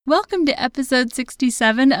Welcome to episode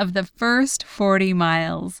 67 of the first 40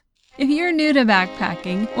 miles. If you're new to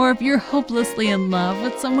backpacking, or if you're hopelessly in love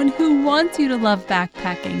with someone who wants you to love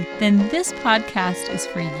backpacking, then this podcast is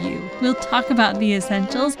for you. We'll talk about the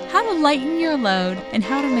essentials, how to lighten your load, and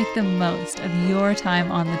how to make the most of your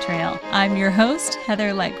time on the trail. I'm your host,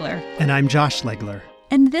 Heather Legler. And I'm Josh Legler.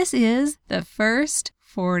 And this is the first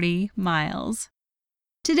 40 miles.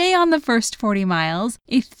 Today on the first 40 miles,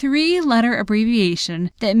 a 3-letter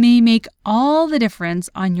abbreviation that may make all the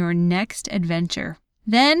difference on your next adventure.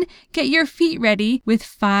 Then get your feet ready with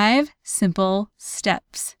 5 simple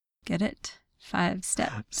steps. Get it? 5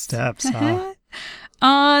 steps. Steps.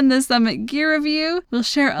 On the Summit Gear Review, we'll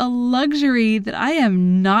share a luxury that I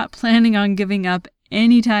am not planning on giving up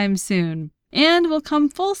anytime soon. And we'll come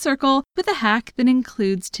full circle with a hack that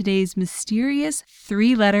includes today's mysterious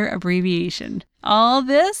 3-letter abbreviation. All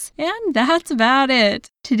this, and that's about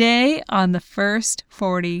it. Today on the first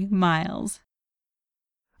 40 miles.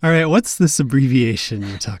 All right, what's this abbreviation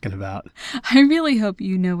you're talking about? I really hope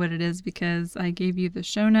you know what it is because I gave you the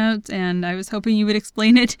show notes and I was hoping you would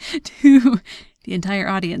explain it to the entire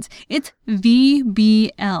audience. It's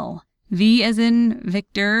VBL. V as in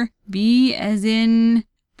Victor, B as in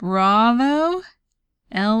Bravo,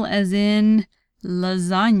 L as in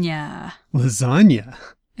lasagna. Lasagna?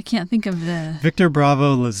 I can't think of the... Victor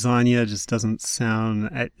Bravo lasagna just doesn't sound...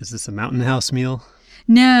 Is this a Mountain House meal?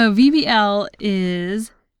 No, VBL is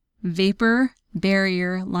vapor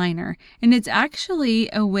barrier liner, and it's actually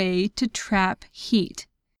a way to trap heat.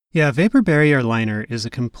 Yeah, vapor barrier liner is a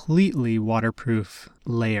completely waterproof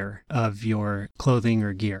layer of your clothing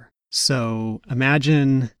or gear. So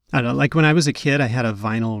imagine... I don't know, like when I was a kid, I had a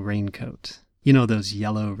vinyl raincoat. You know, those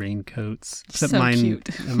yellow raincoats. Except so mine, cute.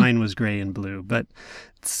 Mine was gray and blue, but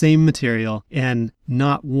same material. And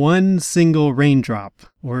not one single raindrop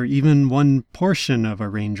or even one portion of a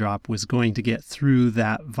raindrop was going to get through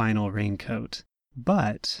that vinyl raincoat.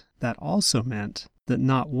 But that also meant that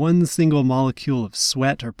not one single molecule of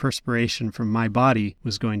sweat or perspiration from my body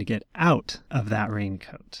was going to get out of that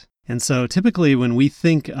raincoat. And so typically when we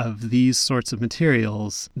think of these sorts of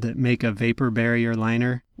materials that make a vapor barrier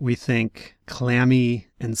liner, we think clammy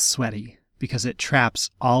and sweaty because it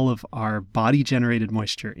traps all of our body-generated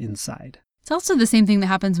moisture inside. It's also the same thing that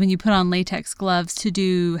happens when you put on latex gloves to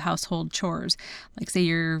do household chores. Like say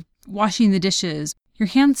you're washing the dishes, your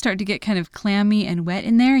hands start to get kind of clammy and wet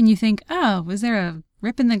in there and you think, oh, was there a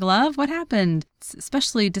rip in the glove? What happened? It's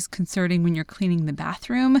especially disconcerting when you're cleaning the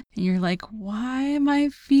bathroom and you're like, why am I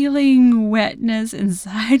feeling wetness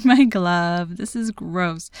inside my glove? This is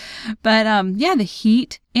gross. But the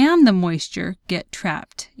heat and the moisture get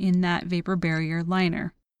trapped in that vapor barrier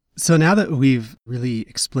liner. So now that we've really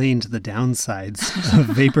explained the downsides of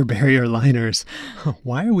vapor barrier liners,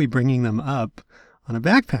 why are we bringing them up on a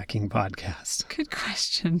backpacking podcast? Good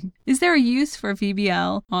question. Is there a use for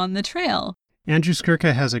VBL on the trail? Andrew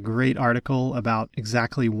Skurka has a great article about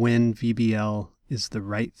exactly when VBL is the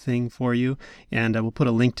right thing for you, and I will put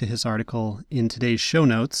a link to his article in today's show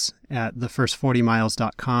notes at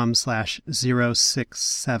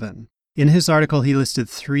thefirst40miles.com/067. In his article, he listed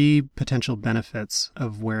 3 potential benefits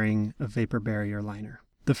of wearing a vapor barrier liner.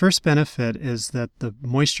 The first benefit is that the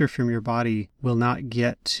moisture from your body will not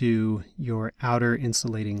get to your outer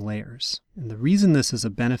insulating layers. And the reason this is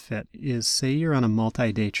a benefit is, say you're on a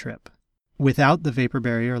multi-day trip. Without the vapor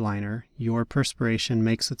barrier liner, your perspiration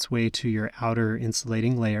makes its way to your outer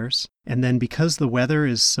insulating layers. And then because the weather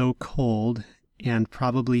is so cold and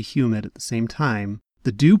probably humid at the same time,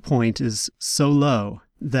 the dew point is so low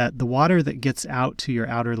that the water that gets out to your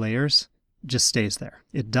outer layers just stays there.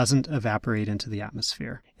 It doesn't evaporate into the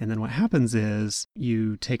atmosphere. And then what happens is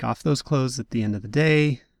you take off those clothes at the end of the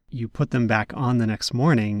day, you put them back on the next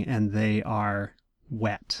morning, and they are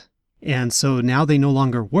wet. And so now they no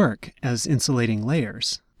longer work as insulating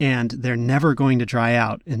layers, and they're never going to dry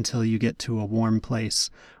out until you get to a warm place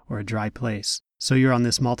or a dry place. So you're on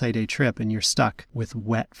this multi-day trip and you're stuck with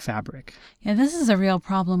wet fabric. Yeah, this is a real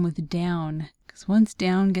problem with down, because once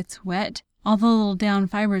down gets wet, all the little down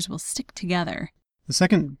fibers will stick together. The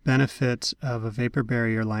second benefit of a vapor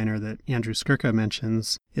barrier liner that Andrew Skurka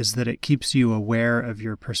mentions is that it keeps you aware of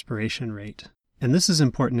your perspiration rate. And this is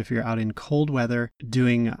important if you're out in cold weather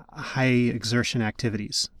doing high exertion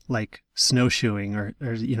activities like snowshoeing or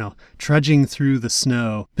trudging through the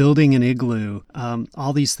snow, building an igloo,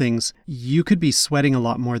 all these things. You could be sweating a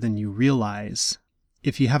lot more than you realize.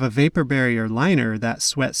 If you have a vapor barrier liner, that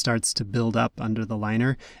sweat starts to build up under the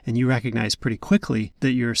liner and you recognize pretty quickly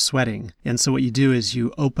that you're sweating. And so what you do is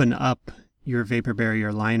you open up your vapor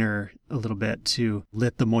barrier liner a little bit to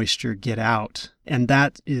let the moisture get out. And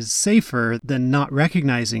that is safer than not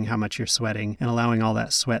recognizing how much you're sweating and allowing all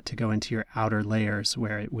that sweat to go into your outer layers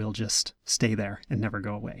where it will just stay there and never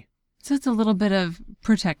go away. So it's a little bit of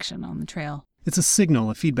protection on the trail. It's a signal,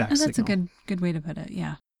 a feedback signal. That's a good way to put it,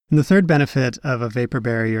 yeah. And the third benefit of a vapor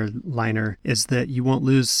barrier liner is that you won't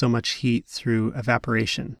lose so much heat through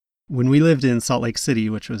evaporation. When we lived in Salt Lake City,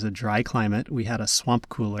 which was a dry climate, we had a swamp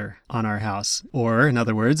cooler on our house, or in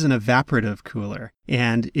other words, an evaporative cooler.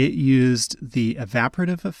 And it used the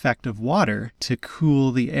evaporative effect of water to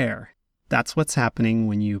cool the air. That's what's happening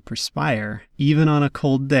when you perspire. Even on a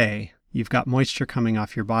cold day, you've got moisture coming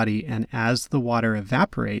off your body, and as the water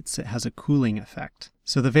evaporates, it has a cooling effect.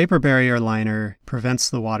 So the vapor barrier liner prevents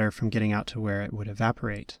the water from getting out to where it would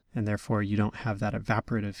evaporate, and therefore you don't have that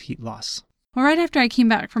evaporative heat loss. Well, right after I came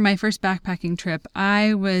back from my first backpacking trip,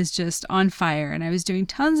 I was just on fire and I was doing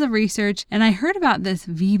tons of research, and I heard about this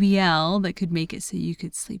VBL that could make it so you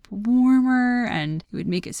could sleep warmer, and it would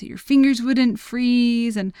make it so your fingers wouldn't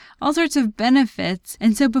freeze, and all sorts of benefits.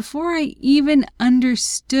 And so before I even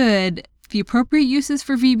understood the appropriate uses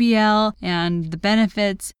for VBL and the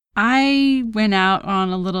benefits, I went out on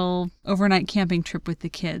a little overnight camping trip with the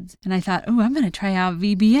kids, and I thought, I'm going to try out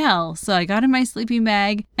VBL. So I got in my sleeping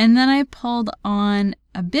bag, and then I pulled on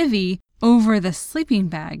a bivvy over the sleeping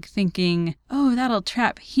bag, thinking, that'll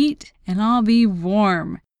trap heat and I'll be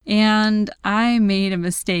warm. And I made a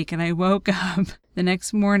mistake, and I woke up the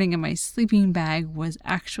next morning and my sleeping bag was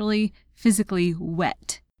actually physically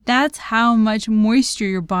wet. That's how much moisture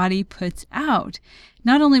your body puts out.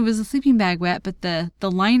 Not only was the sleeping bag wet, but the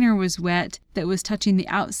liner was wet that was touching the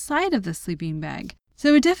outside of the sleeping bag.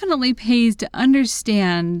 So it definitely pays to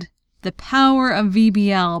understand the power of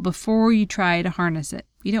VBL before you try to harness it.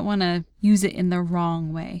 You don't want to use it in the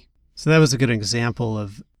wrong way. So that was a good example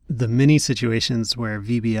of the many situations where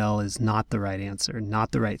VBL is not the right answer,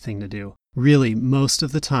 not the right thing to do. Really, most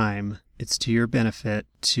of the time, it's to your benefit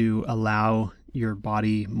to allow your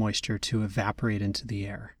body moisture to evaporate into the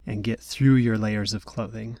air and get through your layers of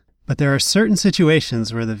clothing. But there are certain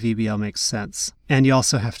situations where the VBL makes sense, and you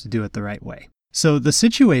also have to do it the right way. So the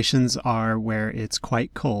situations are where it's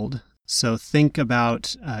quite cold. So think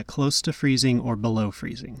about close to freezing or below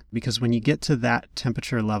freezing, because when you get to that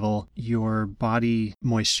temperature level, your body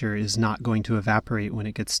moisture is not going to evaporate when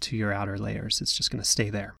it gets to your outer layers. It's just going to stay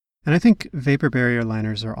there. And I think vapor barrier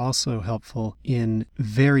liners are also helpful in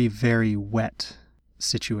very, very wet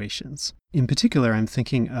situations. In particular, I'm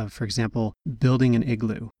thinking of, for example, building an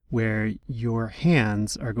igloo where your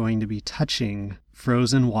hands are going to be touching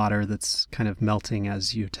frozen water that's kind of melting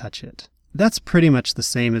as you touch it. That's pretty much the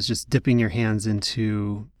same as just dipping your hands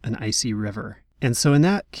into an icy river. And so in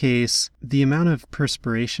that case, the amount of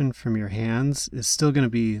perspiration from your hands is still going to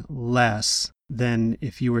be less than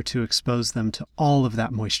if you were to expose them to all of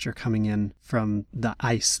that moisture coming in from the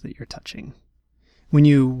ice that you're touching. When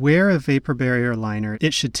you wear a vapor barrier liner,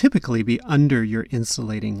 it should typically be under your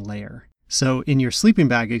insulating layer. So in your sleeping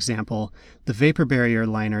bag example, the vapor barrier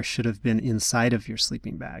liner should have been inside of your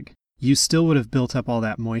sleeping bag. You still would have built up all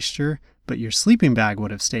that moisture, but your sleeping bag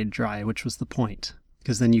would have stayed dry, which was the point,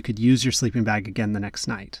 because then you could use your sleeping bag again the next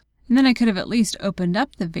night. And then I could have at least opened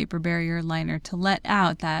up the vapor barrier liner to let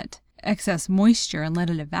out that excess moisture and let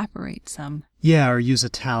it evaporate some. Yeah, or use a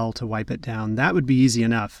towel to wipe it down. That would be easy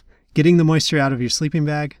enough. Getting the moisture out of your sleeping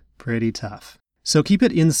bag, pretty tough. So keep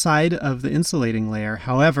it inside of the insulating layer.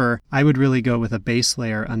 However, I would really go with a base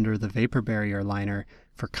layer under the vapor barrier liner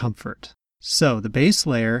for comfort. So the base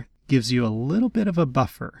layer gives you a little bit of a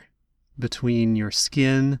buffer between your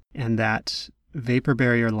skin and that vapor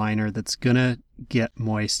barrier liner that's going to get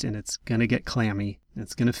moist and it's going to get clammy. And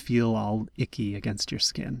it's going to feel all icky against your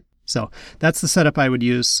skin. So that's the setup I would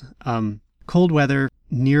use. Cold weather,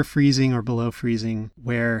 near freezing or below freezing,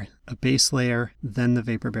 wear a base layer, then the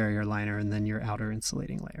vapor barrier liner, and then your outer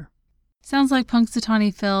insulating layer. Sounds like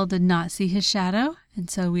Punxsutawney Phil did not see his shadow, and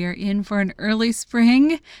so we are in for an early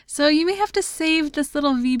spring. So you may have to save this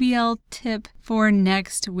little VBL tip for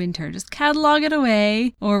next winter. Just catalog it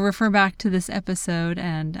away or refer back to this episode,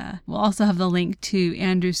 and we'll also have the link to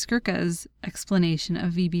Andrew Skirka's explanation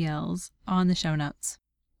of VBLs on the show notes.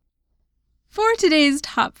 For today's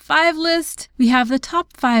top 5 list, we have the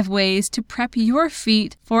top 5 ways to prep your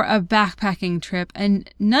feet for a backpacking trip,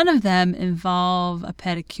 and none of them involve a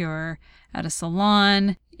pedicure at a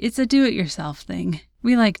salon. It's a do-it-yourself thing.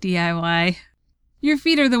 We like DIY. Your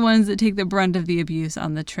feet are the ones that take the brunt of the abuse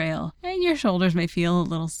on the trail, and your shoulders may feel a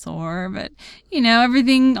little sore, but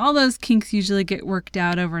all those kinks usually get worked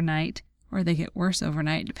out overnight. or they get worse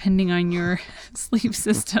overnight, depending on your sleep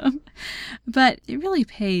system. But it really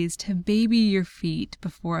pays to baby your feet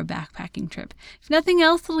before a backpacking trip. If nothing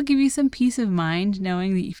else, it'll give you some peace of mind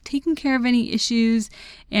knowing that you've taken care of any issues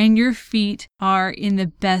and your feet are in the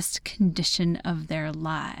best condition of their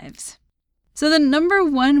lives. So the number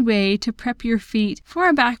one way to prep your feet for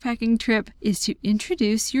a backpacking trip is to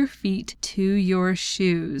introduce your feet to your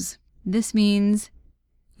shoes. This means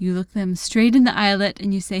you look them straight in the eyelet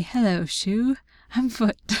and you say, "Hello, shoe, I'm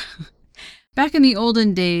foot." Back in the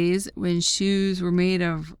olden days, when shoes were made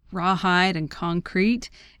of rawhide and concrete,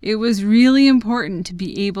 it was really important to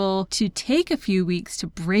be able to take a few weeks to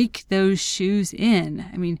break those shoes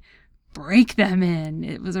in. Break them in.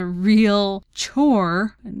 It was a real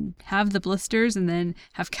chore, and have the blisters and then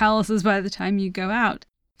have calluses by the time you go out.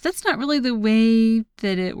 But that's not really the way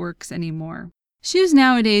that it works anymore. Shoes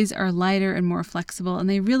nowadays are lighter and more flexible, and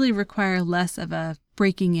they really require less of a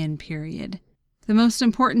breaking in period. The most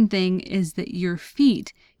important thing is that your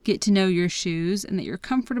feet get to know your shoes and that you're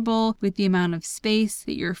comfortable with the amount of space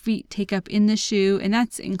that your feet take up in the shoe, and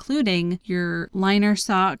that's including your liner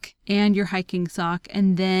sock and your hiking sock,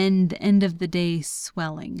 and then the end of the day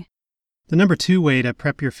swelling. The number 2 way to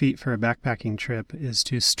prep your feet for a backpacking trip is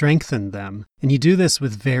to strengthen them, and you do this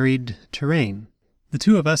with varied terrain. The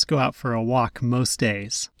two of us go out for a walk most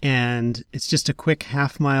days, and it's just a quick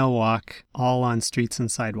half-mile walk, all on streets and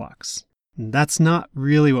sidewalks. And that's not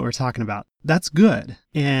really what we're talking about. That's good.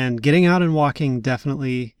 And getting out and walking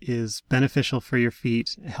definitely is beneficial for your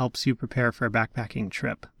feet. It helps you prepare for a backpacking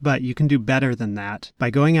trip. But you can do better than that by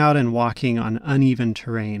going out and walking on uneven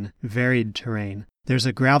terrain, varied terrain. There's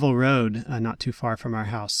a gravel road not too far from our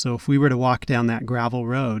house. So if we were to walk down that gravel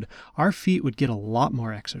road, our feet would get a lot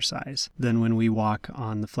more exercise than when we walk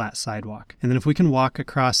on the flat sidewalk. And then if we can walk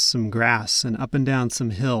across some grass and up and down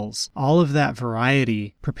some hills, all of that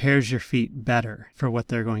variety prepares your feet better for what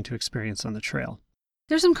they're going to experience on the trail.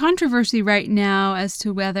 There's some controversy right now as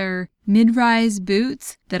to whether mid-rise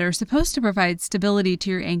boots that are supposed to provide stability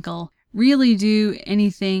to your ankle really do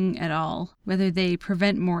anything at all, whether they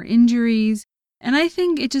prevent more injuries. And I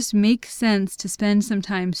think it just makes sense to spend some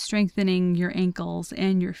time strengthening your ankles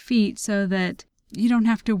and your feet so that you don't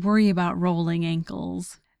have to worry about rolling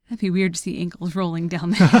ankles. That'd be weird to see ankles rolling down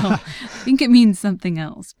the hill. I think it means something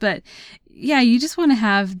else. But yeah, you just want to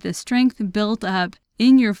have the strength built up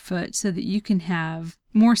in your foot so that you can have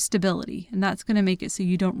more stability. And that's going to make it so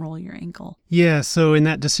you don't roll your ankle. Yeah, so in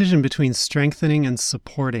that decision between strengthening and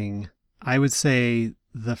supporting, I would say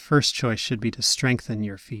the first choice should be to strengthen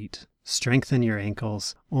your feet. Strengthen your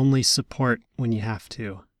ankles, only support when you have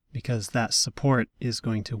to, because that support is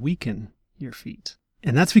going to weaken your feet.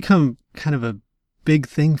 And that's become kind of a big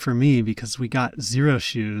thing for me because we got Zero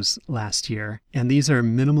shoes last year, and these are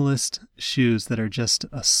minimalist shoes that are just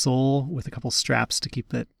a sole with a couple straps to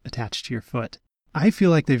keep it attached to your foot. I feel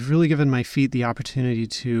like they've really given my feet the opportunity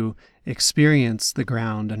to experience the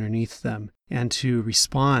ground underneath them and to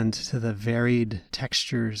respond to the varied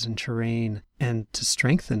textures and terrain and to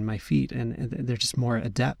strengthen my feet. And they're just more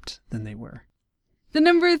adept than they were. The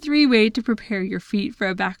number 3 way to prepare your feet for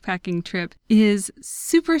a backpacking trip is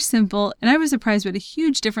super simple. And I was surprised what a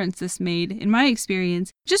huge difference this made in my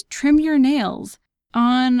experience. Just trim your nails.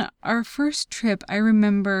 On our first trip, I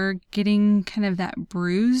remember getting kind of that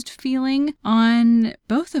bruised feeling on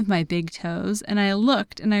both of my big toes, and I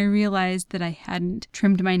looked and I realized that I hadn't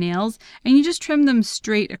trimmed my nails, and you just trim them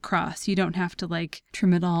straight across. You don't have to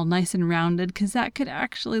trim it all nice and rounded because that could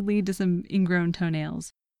actually lead to some ingrown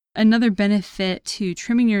toenails. Another benefit to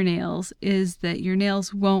trimming your nails is that your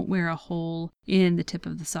nails won't wear a hole in the tip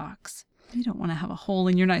of the socks. You don't want to have a hole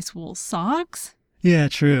in your nice wool socks. Yeah,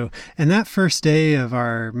 true. And that first day of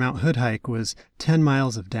our Mount Hood hike was 10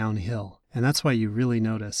 miles of downhill. And that's why you really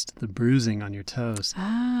noticed the bruising on your toes.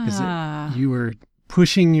 Because you were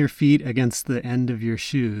pushing your feet against the end of your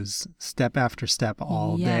shoes step after step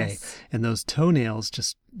all day. And those toenails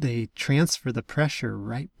they transfer the pressure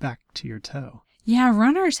right back to your toe. Yeah,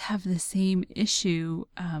 runners have the same issue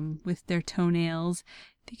with their toenails.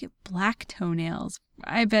 They get black toenails.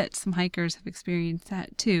 I bet some hikers have experienced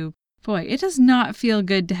that too. Boy, it does not feel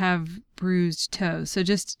good to have bruised toes. So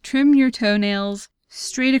just trim your toenails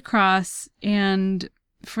straight across. And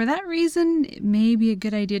for that reason, it may be a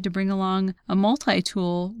good idea to bring along a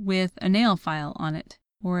multi-tool with a nail file on it,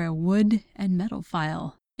 or a wood and metal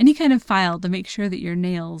file. Any kind of file to make sure that your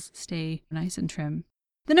nails stay nice and trim.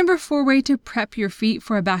 The number 4 way to prep your feet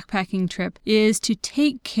for a backpacking trip is to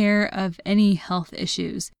take care of any health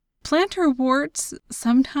issues. Plantar warts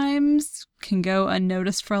sometimes can go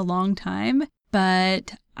unnoticed for a long time,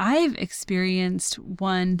 but I've experienced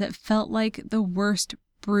one that felt like the worst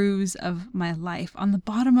bruise of my life on the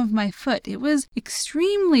bottom of my foot. It was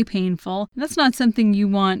extremely painful. That's not something you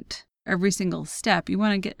want every single step. You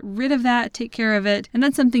want to get rid of that, take care of it, and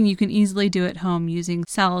that's something you can easily do at home using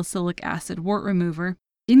salicylic acid wart remover.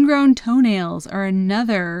 Ingrown toenails are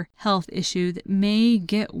another health issue that may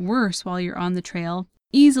get worse while you're on the trail.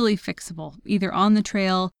 Easily fixable, either on the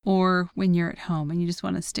trail or when you're at home and you just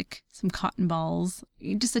want to stick some cotton balls,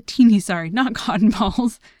 just a not cotton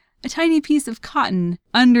balls, a tiny piece of cotton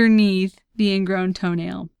underneath the ingrown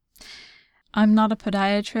toenail. I'm not a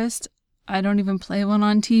podiatrist. I don't even play one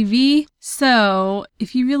on TV. So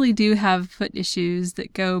if you really do have foot issues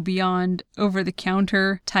that go beyond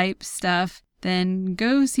over-the-counter type stuff, then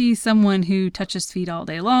go see someone who touches feet all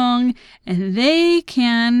day long, and they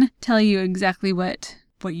can tell you exactly what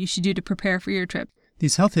you should do to prepare for your trip.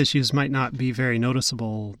 These health issues might not be very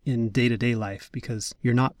noticeable in day-to-day life because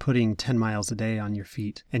you're not putting 10 miles a day on your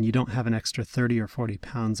feet and you don't have an extra 30 or 40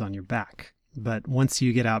 pounds on your back. But once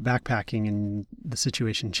you get out backpacking and the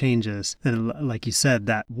situation changes, then like you said,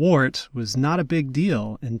 that wart was not a big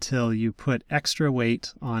deal until you put extra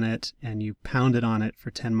weight on it and you pounded on it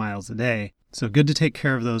for 10 miles a day. So good to take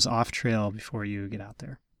care of those off-trail before you get out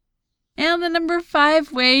there. And the number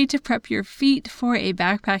 5 way to prep your feet for a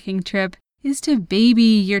backpacking trip is to baby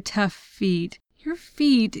your tough feet. Your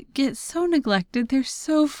feet get so neglected. They're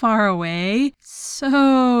so far away,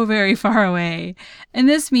 so very far away. And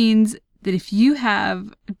this means that if you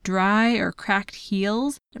have dry or cracked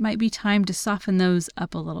heels, it might be time to soften those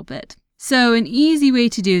up a little bit. So an easy way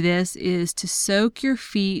to do this is to soak your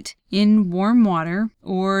feet in warm water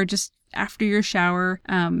or just after your shower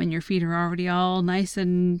and your feet are already all nice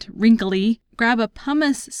and wrinkly, grab a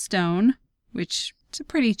pumice stone, which is a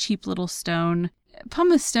pretty cheap little stone.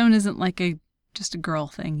 Pumice stone isn't like just a girl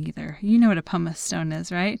thing either. You know what a pumice stone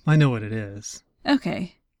is, right? I know what it is.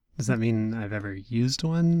 Okay. Does that mean I've ever used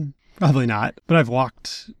one? Probably not, but I've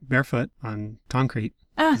walked barefoot on concrete.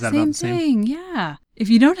 Is that same about the same thing, yeah. If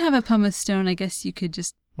you don't have a pumice stone, I guess you could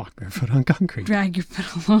just walk barefoot on concrete. Drag your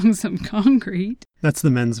foot along some concrete. That's the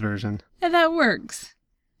men's version. Yeah, that works.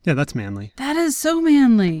 Yeah, that's manly. That is so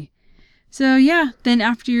manly. So yeah, then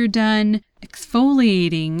after you're done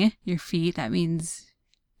exfoliating your feet, that means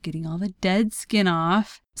getting all the dead skin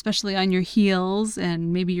off, especially on your heels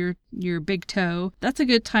and maybe your big toe. That's a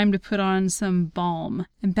good time to put on some balm.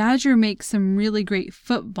 And Badger makes some really great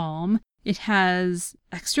foot balm. It has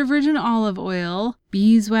extra virgin olive oil,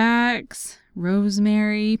 beeswax,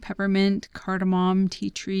 rosemary, peppermint, cardamom,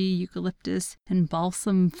 tea tree, eucalyptus, and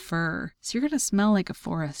balsam fir. So you're going to smell like a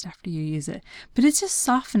forest after you use it. But it's just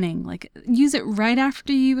softening. Like, use it right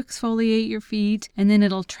after you exfoliate your feet, and then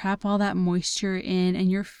it'll trap all that moisture in,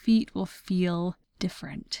 and your feet will feel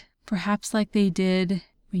different. Perhaps like they did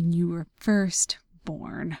when you were first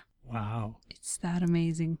born. Wow. It's that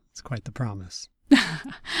amazing. It's quite the promise.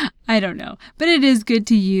 I don't know, but it is good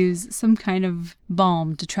to use some kind of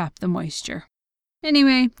balm to trap the moisture.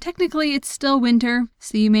 Anyway, technically it's still winter,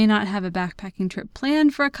 so you may not have a backpacking trip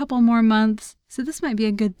planned for a couple more months, so this might be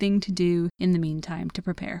a good thing to do in the meantime to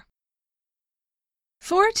prepare.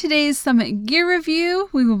 For today's Summit Gear Review,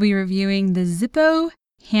 we will be reviewing the Zippo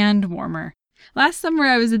hand warmer. Last summer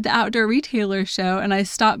I was at the Outdoor Retailer show and I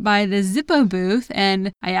stopped by the Zippo booth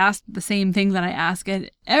and I asked the same thing that I ask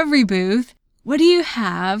at every booth. What do you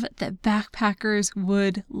have that backpackers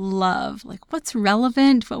would love? Like, what's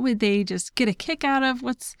relevant? What would they just get a kick out of?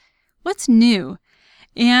 What's new?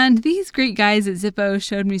 And these great guys at Zippo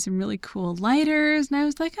showed me some really cool lighters, and I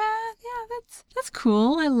was like, yeah, that's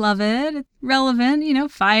cool. I love it. It's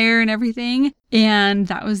relevant, fire and everything. And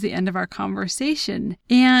that was the end of our conversation.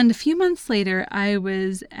 And a few months later, I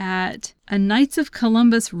was at a Knights of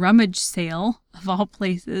Columbus rummage sale, of all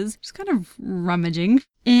places, just kind of rummaging.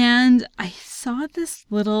 And I saw this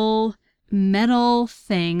little metal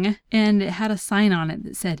thing, and it had a sign on it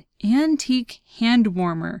that said, Antique Hand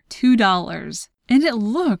Warmer, $2. And it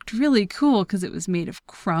looked really cool because it was made of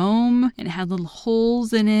chrome and it had little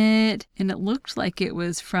holes in it. And it looked like it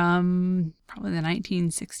was from probably the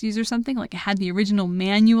 1960s or something. Like it had the original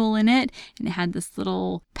manual in it and it had this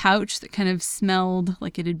little pouch that kind of smelled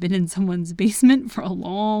like it had been in someone's basement for a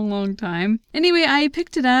long, long time. Anyway, I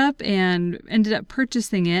picked it up and ended up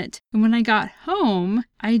purchasing it. And when I got home,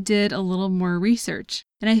 I did a little more research.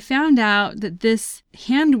 And I found out that this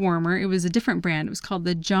hand warmer, it was a different brand. It was called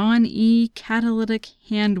the John E. Catalytic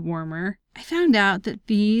Hand Warmer. I found out that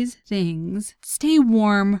these things stay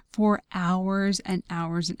warm for hours and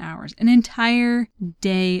hours and hours, an entire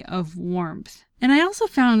day of warmth. And I also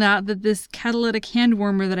found out that this catalytic hand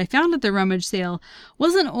warmer that I found at the rummage sale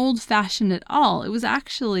wasn't old-fashioned at all. It was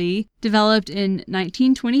actually developed in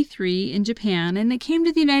 1923 in Japan, and it came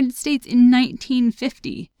to the United States in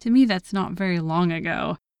 1950. To me, that's not very long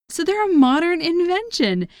ago. So they're a modern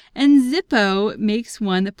invention, and Zippo makes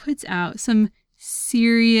one that puts out some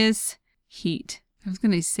serious heat. I was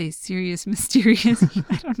going to say serious, mysterious.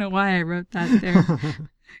 I don't know why I wrote that there.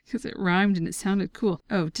 Because it rhymed and it sounded cool.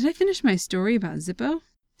 Oh, did I finish my story about Zippo?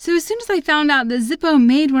 So as soon as I found out that Zippo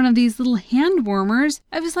made one of these little hand warmers,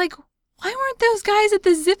 I was like, why weren't those guys at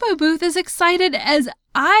the Zippo booth as excited as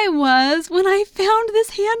I was when I found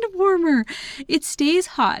this hand warmer? It stays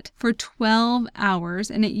hot for 12 hours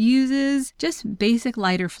and it uses just basic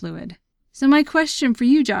lighter fluid. So my question for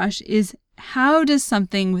you, Josh, is how does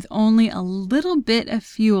something with only a little bit of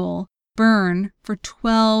fuel burn for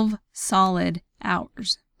 12 solid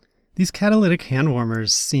hours? These catalytic hand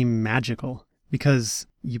warmers seem magical because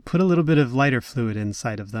you put a little bit of lighter fluid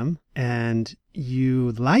inside of them and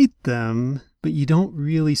you light them, but you don't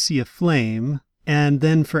really see a flame. And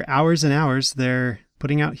then for hours and hours, they're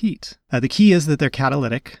putting out heat. The key is that they're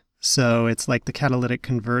catalytic. So it's like the catalytic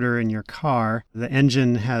converter in your car. The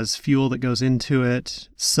engine has fuel that goes into it.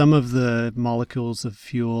 Some of the molecules of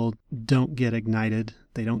fuel don't get ignited.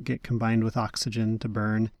 They don't get combined with oxygen to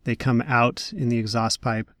burn. They come out in the exhaust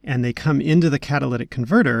pipe and they come into the catalytic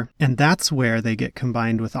converter, and that's where they get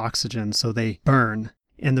combined with oxygen, so they burn.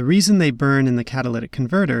 And the reason they burn in the catalytic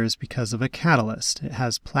converter is because of a catalyst. It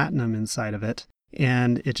has platinum inside of it.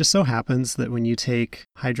 And it just so happens that when you take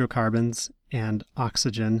hydrocarbons and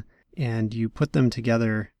oxygen and you put them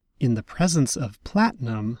together in the presence of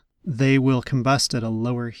platinum, they will combust at a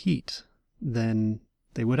lower heat than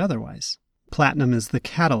they would otherwise. Platinum is the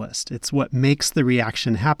catalyst. It's what makes the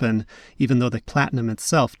reaction happen, even though the platinum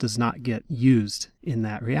itself does not get used in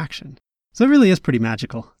that reaction. So it really is pretty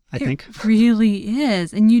magical, I think. It really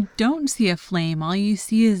is. And you don't see a flame. All you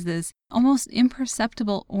see is this almost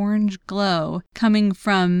imperceptible orange glow coming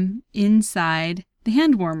from inside the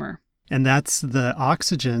hand warmer. And that's the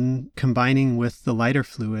oxygen combining with the lighter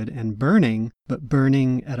fluid and burning, but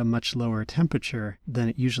burning at a much lower temperature than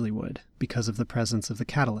it usually would because of the presence of the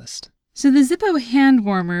catalyst. So the Zippo hand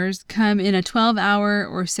warmers come in a 12-hour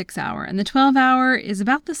or 6-hour, and the 12-hour is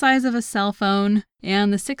about the size of a cell phone,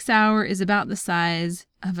 and the 6-hour is about the size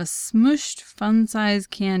of a smushed fun-size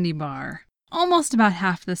candy bar, almost about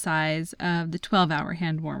half the size of the 12-hour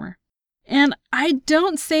hand warmer. And I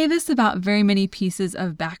don't say this about very many pieces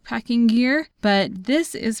of backpacking gear, but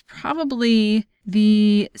this is probably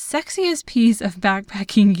the sexiest piece of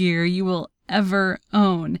backpacking gear you will ever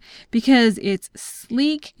own because it's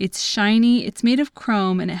sleek, it's shiny, it's made of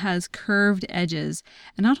chrome, and it has curved edges.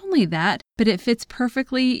 And not only that, but it fits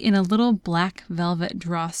perfectly in a little black velvet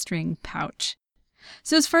drawstring pouch.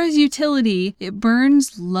 So as far as utility, it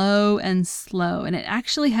burns low and slow, and it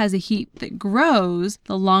actually has a heat that grows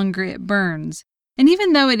the longer it burns. And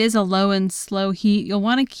even though it is a low and slow heat, you'll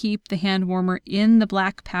want to keep the hand warmer in the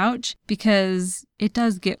black pouch because it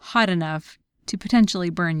does get hot enough to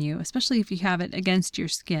potentially burn you, especially if you have it against your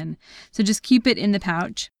skin. So just keep it in the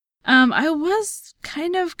pouch. I was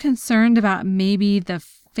kind of concerned about maybe the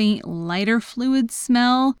faint lighter fluid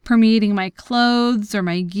smell permeating my clothes or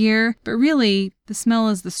my gear, but really the smell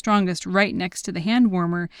is the strongest right next to the hand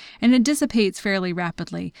warmer and it dissipates fairly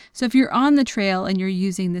rapidly. So if you're on the trail and you're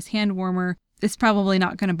using this hand warmer, it's probably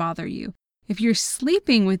not going to bother you. If you're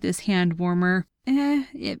sleeping with this hand warmer,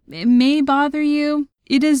 it may bother you.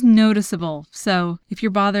 It is noticeable. So if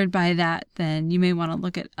you're bothered by that, then you may want to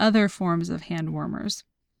look at other forms of hand warmers.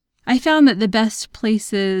 I found that the best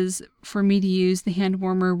places for me to use the hand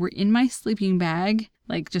warmer were in my sleeping bag,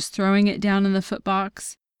 like just throwing it down in the foot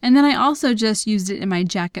box. And then I also just used it in my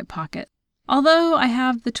jacket pocket. Although I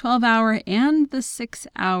have the 12-hour and the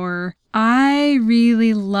 6-hour, I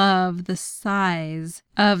really love the size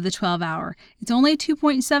of the 12-hour. It's only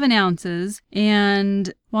 2.7 ounces,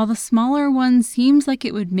 and while the smaller one seems like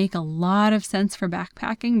it would make a lot of sense for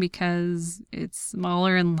backpacking because it's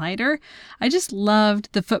smaller and lighter, I just loved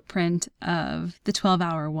the footprint of the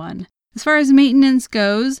 12-hour one. As far as maintenance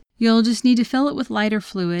goes, you'll just need to fill it with lighter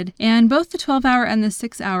fluid, and both the 12-hour and the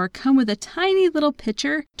 6-hour come with a tiny little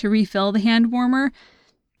pitcher to refill the hand warmer.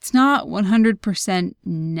 It's not 100%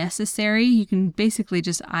 necessary. You can basically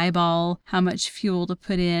just eyeball how much fuel to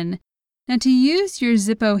put in. Now, to use your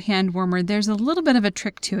Zippo hand warmer, there's a little bit of a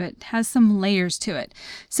trick to it. It has some layers to it.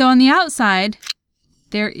 So on the outside,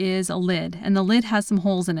 there is a lid, and the lid has some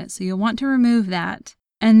holes in it, so you'll want to remove that.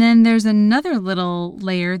 And then there's another little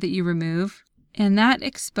layer that you remove, and that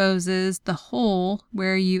exposes the hole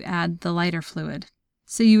where you add the lighter fluid.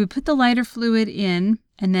 So you would put the lighter fluid in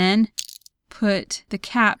and then put the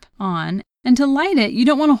cap on. And to light it, you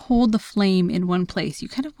don't want to hold the flame in one place. You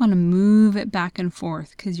kind of want to move it back and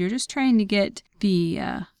forth because you're just trying to get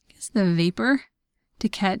the vapor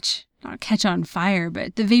to not catch on fire,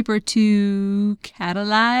 but the vapor to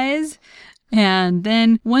catalyze. And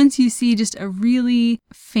then once you see just a really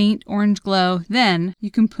faint orange glow, then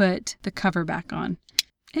you can put the cover back on.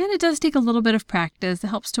 And it does take a little bit of practice. It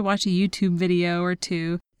helps to watch a YouTube video or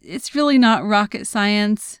two. It's really not rocket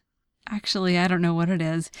science. Actually, I don't know what it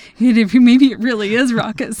is. Maybe it really is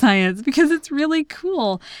rocket science because it's really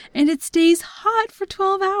cool. And it stays hot for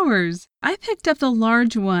 12 hours. I picked up the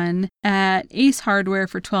large one at Ace Hardware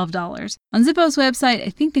for $12. On Zippo's website, I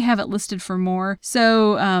think they have it listed for more.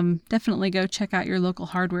 So definitely go check out your local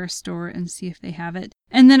hardware store and see if they have it.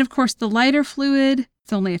 And then, of course, the lighter fluid,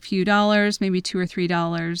 it's only a few dollars, maybe $2 or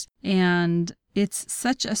 $3. And it's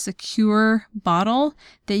such a secure bottle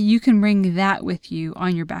that you can bring that with you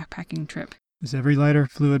on your backpacking trip. Is every lighter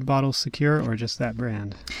fluid bottle secure or just that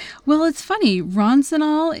brand? Well, it's funny.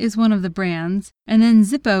 Ronsonol is one of the brands, and then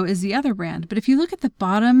Zippo is the other brand. But if you look at the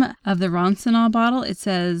bottom of the Ronsonol bottle, it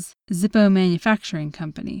says Zippo Manufacturing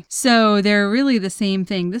Company. So they're really the same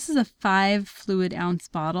thing. This is a 5 fluid ounce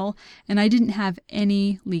bottle, and I didn't have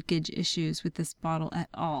any leakage issues with this bottle at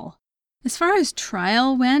all. As far as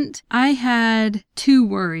trial went, I had 2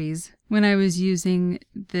 worries when I was using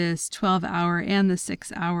this 12-hour and the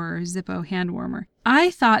 6-hour Zippo hand warmer.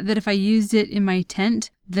 I thought that if I used it in my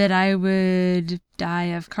tent, that I would die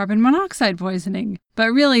of carbon monoxide poisoning.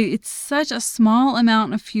 But really, it's such a small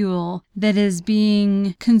amount of fuel that is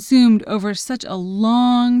being consumed over such a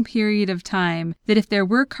long period of time that if there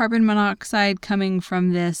were carbon monoxide coming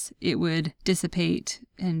from this, it would dissipate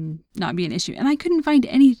and not be an issue. And I couldn't find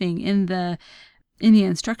anything in the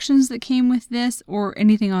instructions that came with this or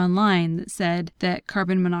anything online that said that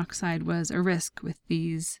carbon monoxide was a risk with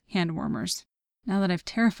these hand warmers. Now that I've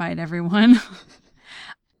terrified everyone,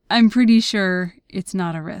 I'm pretty sure it's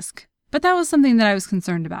not a risk. But that was something that I was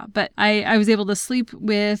concerned about. But I was able to sleep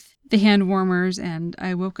with the hand warmers and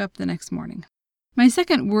I woke up the next morning. My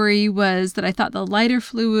second worry was that I thought the lighter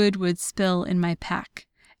fluid would spill in my pack.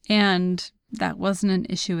 And that wasn't an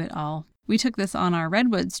issue at all. We took this on our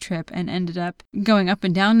Redwoods trip and ended up going up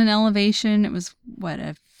and down an elevation. It was,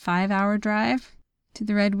 a 5-hour drive to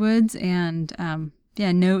the Redwoods and,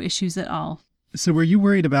 no issues at all. So were you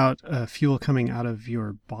worried about fuel coming out of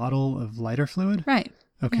your bottle of lighter fluid? Right.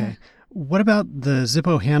 Okay. Yeah. What about the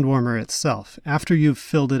Zippo hand warmer itself? After you've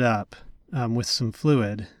filled it up with some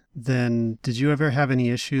fluid, then did you ever have any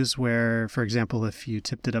issues where, for example, if you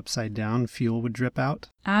tipped it upside down, fuel would drip out?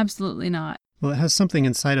 Absolutely not. Well, it has something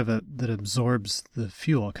inside of it that absorbs the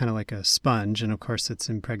fuel, kind of like a sponge. And of course, it's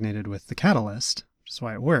impregnated with the catalyst, which is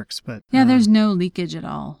why it works. But yeah, there's no leakage at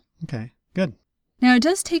all. Okay, good. Now, it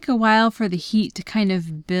does take a while for the heat to kind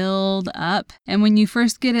of build up. And when you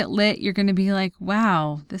first get it lit, you're going to be like,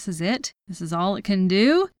 wow, this is it? This is all it can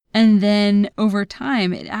do? And then over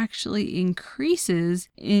time, it actually increases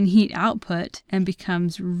in heat output and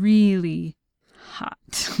becomes really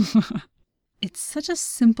hot. It's such a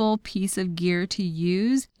simple piece of gear to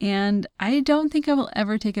use, and I don't think I will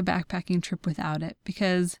ever take a backpacking trip without it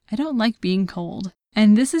because I don't like being cold.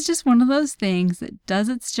 And this is just one of those things that does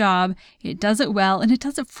its job, it does it well, and it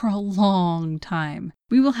does it for a long time.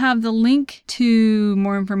 We will have the link to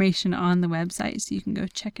more information on the website so you can go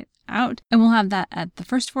check it out. And we'll have that at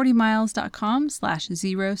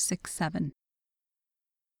thefirst40miles.com/067.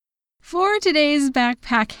 For today's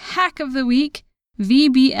backpack hack of the week,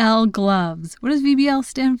 VBL gloves. What does VBL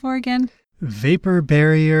stand for again? Vapor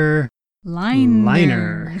barrier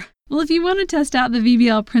liner. Well, if you want to test out the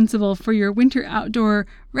VBL principle for your winter outdoor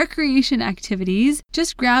recreation activities,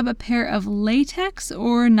 just grab a pair of latex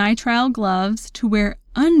or nitrile gloves to wear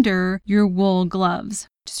under your wool gloves.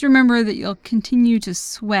 Just remember that you'll continue to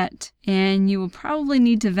sweat and you will probably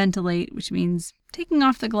need to ventilate, which means taking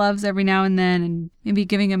off the gloves every now and then and maybe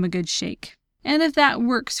giving them a good shake. And if that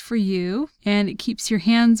works for you and it keeps your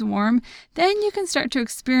hands warm, then you can start to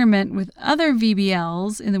experiment with other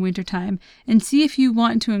VBLs in the wintertime and see if you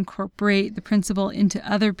want to incorporate the principle into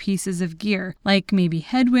other pieces of gear, like maybe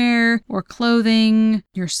headwear or clothing,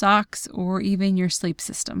 your socks, or even your sleep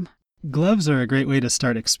system. Gloves are a great way to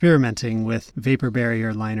start experimenting with vapor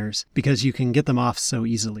barrier liners because you can get them off so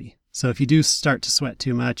easily. So if you do start to sweat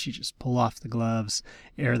too much, you just pull off the gloves,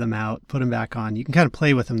 air them out, put them back on. You can kind of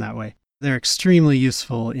play with them that way. They're extremely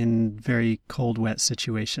useful in very cold, wet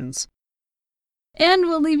situations. And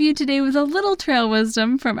we'll leave you today with a little trail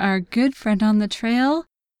wisdom from our good friend on the trail,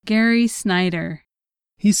 Gary Snyder.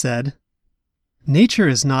 He said, "Nature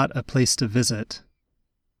is not a place to visit.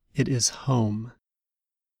 It is home."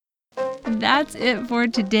 That's it for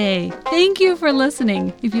today. Thank you for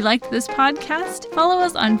listening. If you liked this podcast, follow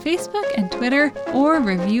us on Facebook and Twitter or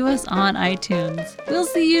review us on iTunes. We'll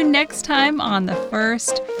see you next time on the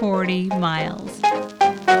first 40 miles.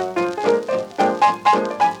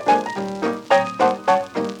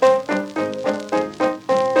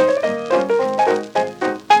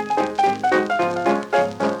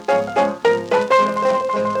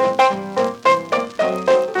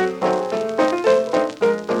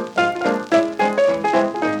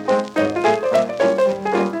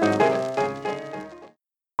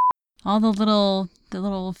 All the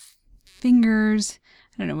little fingers,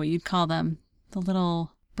 I don't know what you'd call them, the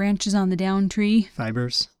little branches on the down tree.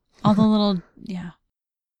 Fibers. All the little, yeah.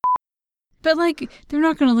 But they're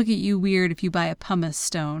not going to look at you weird if you buy a pumice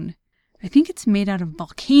stone. I think it's made out of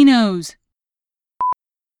volcanoes.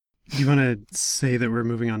 Do you want to say that we're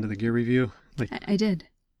moving on to the gear review? I did.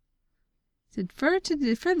 Said for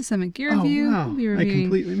the Summit Gear Review. Oh, wow. We'll be I reviewing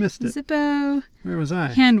completely missed it. Zippo. Where was I?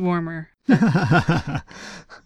 Hand warmer.